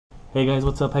Hey guys,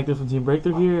 what's up? Hector from Team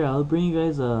Breakthrough here. I'll bring you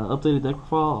guys a updated deck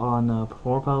profile on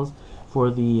Performer Pals for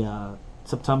the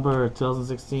September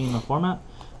 2016 format.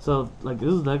 So, like, this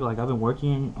is a deck like I've been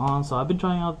working on. So I've been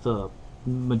trying out the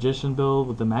Magician build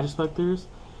with the Magic Specters,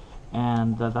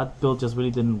 and that build just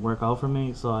really didn't work out for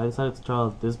me. So I decided to try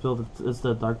out this build. It's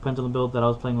the Dark Pendulum build that I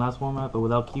was playing last format, but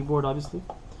without keyboard, obviously.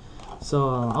 So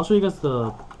I'll show you guys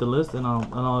the list, and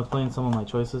I'll explain some of my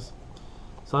choices.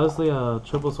 So obviously,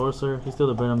 triple sorcerer. He's still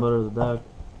the bread and butter of the deck.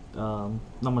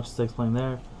 Not much to explain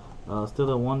there. Still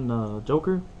the one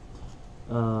Joker,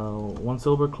 one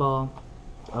Silver Claw.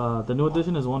 The new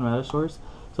addition is one Radish Source.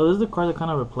 So this is the card that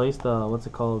kind of replaced what's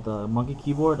it called, Monkey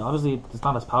Keyboard. Obviously, it's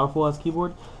not as powerful as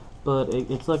Keyboard, but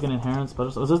it's like an inherent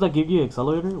special. So does that give you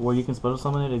Accelerator, where you can special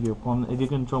summon it if you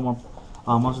control more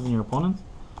monsters than your opponent,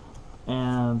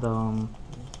 and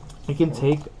it can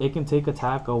take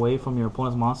attack away from your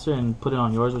opponent's monster and put it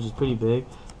on yours, which is pretty big.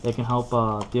 It can help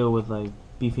deal with like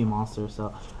beefy monsters.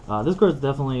 So this card is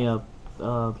definitely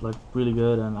like really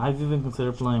good, and I've even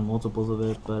considered playing multiples of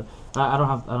it, but I don't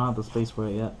have the space for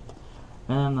it yet.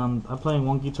 And I'm playing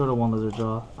one Key Turtle, one Lizard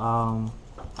Jaw.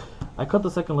 I cut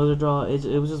the second Lizard Jaw.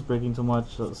 It was just breaking too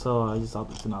much, so I just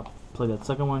opted to not play that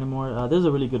second one anymore. There's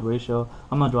a really good ratio.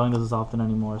 I'm not drawing this as often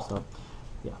anymore, so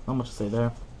yeah, not much to say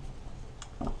there.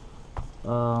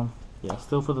 Yeah,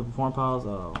 still for the Perform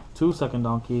Pals, 2 second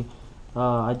Donkey.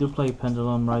 I do play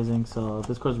Pendulum Rising, so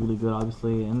this card's really good,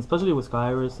 obviously, and especially with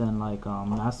Skyris and like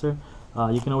Master,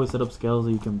 you can always set up scales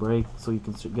that you can break, so you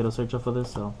can get a search up for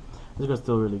this. So this card's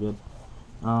still really good.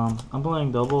 I'm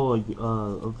playing double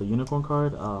of the Unicorn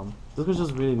card. This card's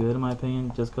just really good in my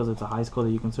opinion, just because it's a high skill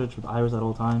that you can search with Iris at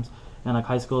all times, and like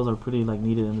high skills are pretty like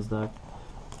needed in this deck.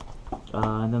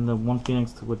 And then the one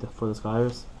Phoenix for the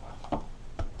Skyris.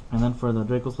 And then for the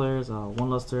Draco Slayers, one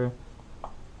Luster,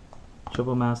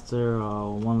 Triple Master,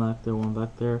 one Lecter, one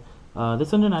Vector.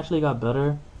 This engine actually got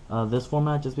better this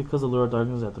format just because the Lure of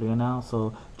Darkness is at 3 now,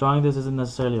 so drawing this isn't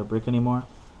necessarily a brick anymore.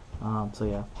 So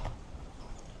yeah.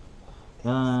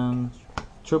 And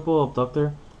Triple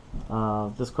Abductor.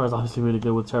 This card is obviously really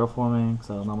good with terraforming,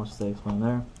 so not much to explain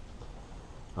there.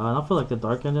 Now for like the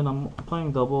Dark Engine, I'm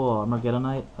playing double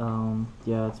Armageddonite.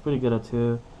 Yeah, it's pretty good at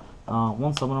 2.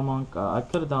 One Summoner Monk. I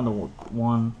cut it down to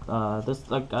 1. This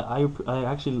like I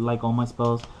actually like all my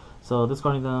spells, so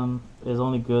discarding them is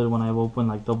only good when I've opened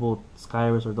like double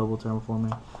Skyris or double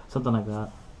Terraforming, something like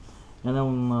that. And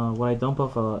then when I dump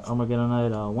off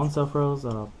Armageddonite, 1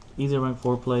 Sephiroth, easy rank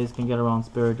 4 plays, can get around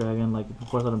Spirit Dragon, like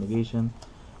force out of negation.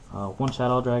 1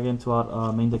 Shadow Dragon to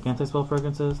out main deck anti-spell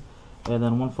fragrances, and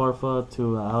then 1 Farfa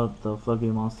to out the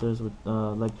Floodgate monsters with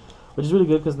which is really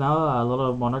good because now a lot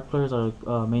of Monarch players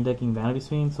are main decking Vanity's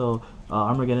Fiend, so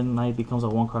Armageddon Knight becomes a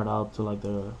 1 card out to like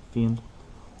the Fiend.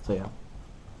 So yeah.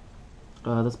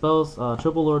 The spells,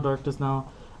 triple Lord Darkness now.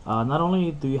 Not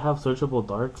only do you have searchable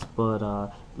darks,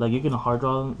 but like you can hard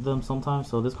draw them sometimes.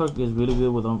 So this card is really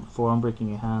good with for unbreaking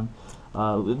your hand.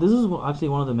 This is actually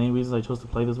one of the main reasons I chose to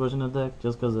play this version of the deck,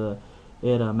 just because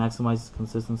it maximizes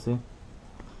consistency.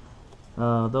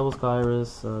 Double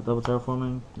Skyris, double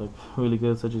Terraforming, like really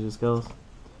good, such as your skills.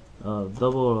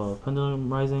 Double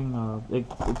Pendulum Rising,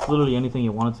 it's literally anything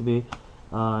you want it to be,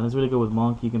 and it's really good with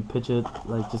Monk. You can pitch it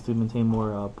like just to maintain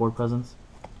more board presence.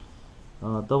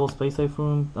 Double Space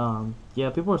Typhoon, yeah,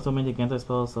 people are still making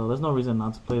anti-spells, so there's no reason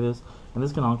not to play this, and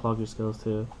this can unclog your skills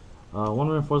too. One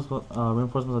reinforcement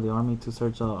of the army to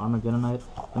search Armageddonite,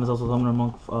 and it's also Summoner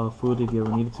Monk food if you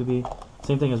ever need it to be.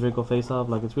 Same thing as Draco Face Off,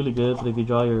 like it's really good, but if you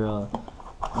draw your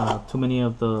too many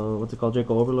of the what's it called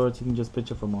Draco Overlords, you can just pitch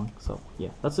it for Monk. So yeah,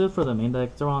 that's it for the main deck.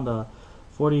 It's around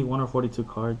 41 or 42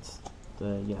 cards.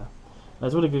 Yeah,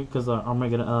 that's really good because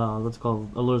Armageddon what's it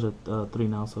called Allures at 3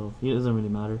 now, so it doesn't really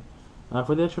matter.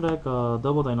 For the extra deck,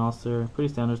 double Dinosaur,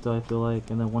 pretty standard still I feel like,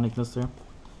 and then 1 Ignister.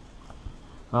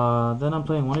 Then I'm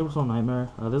playing 1 Universal Nightmare.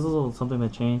 This is something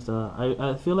that changed.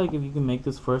 I feel like if you can make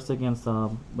this first against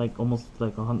like almost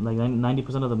like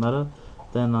 90% of the meta,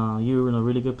 then you're in a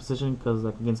really good position, because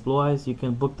like against Blue Eyes you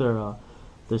can book their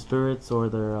spirits or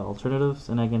their alternatives,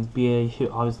 and against BA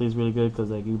obviously is really good because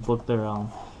like you book their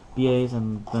BAs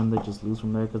and then they just lose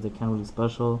from there because they can't really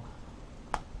special.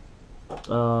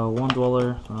 1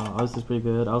 Dweller, obviously is pretty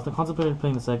good. I was contemplating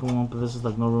playing the second one, but there's just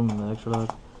like no room in the extra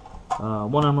deck.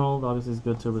 1 Emerald, obviously is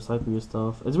good to recycle your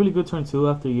stuff. It's really good turn 2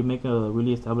 after you make a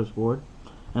really established board,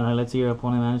 and let's say your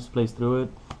opponent manages to place through it.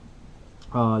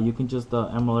 You can just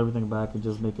emerald everything back and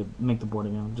just make the board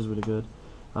again, which is really good.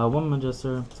 1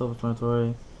 Magister,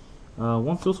 self-explanatory.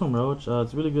 1 Steelstorm Roach,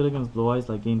 it's really good against Blue Eyes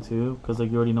like game 2, because like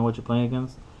you already know what you're playing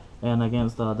against. And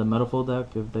against the Metaphor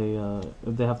deck, if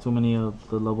they have too many of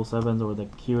the level 7s or the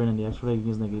Kieran in the extra deck, you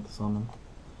can just negate the summon.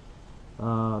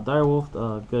 Direwolf,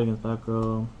 good against back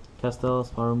row. Castel,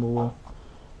 spell removal.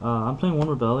 I'm playing one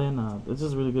Rebellion. It's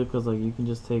just really good because like you can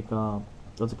just take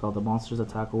what's it called, the monster's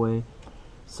attack away.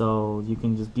 So you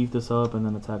can just beef this up and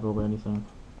then attack over anything.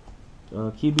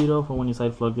 Key Beetle for when you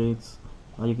side floodgates.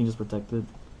 You can just protect it.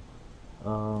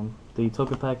 The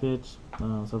token package,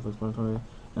 self-explanatory,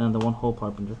 and the one whole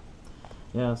Harbinger.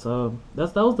 Yeah, so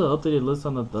that was the updated list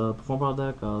on the Perform Power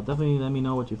deck. Definitely let me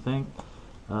know what you think.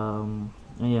 And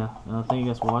yeah, thank you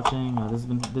guys for watching.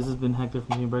 This has been Hector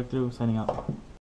from Team Breakthrough signing out.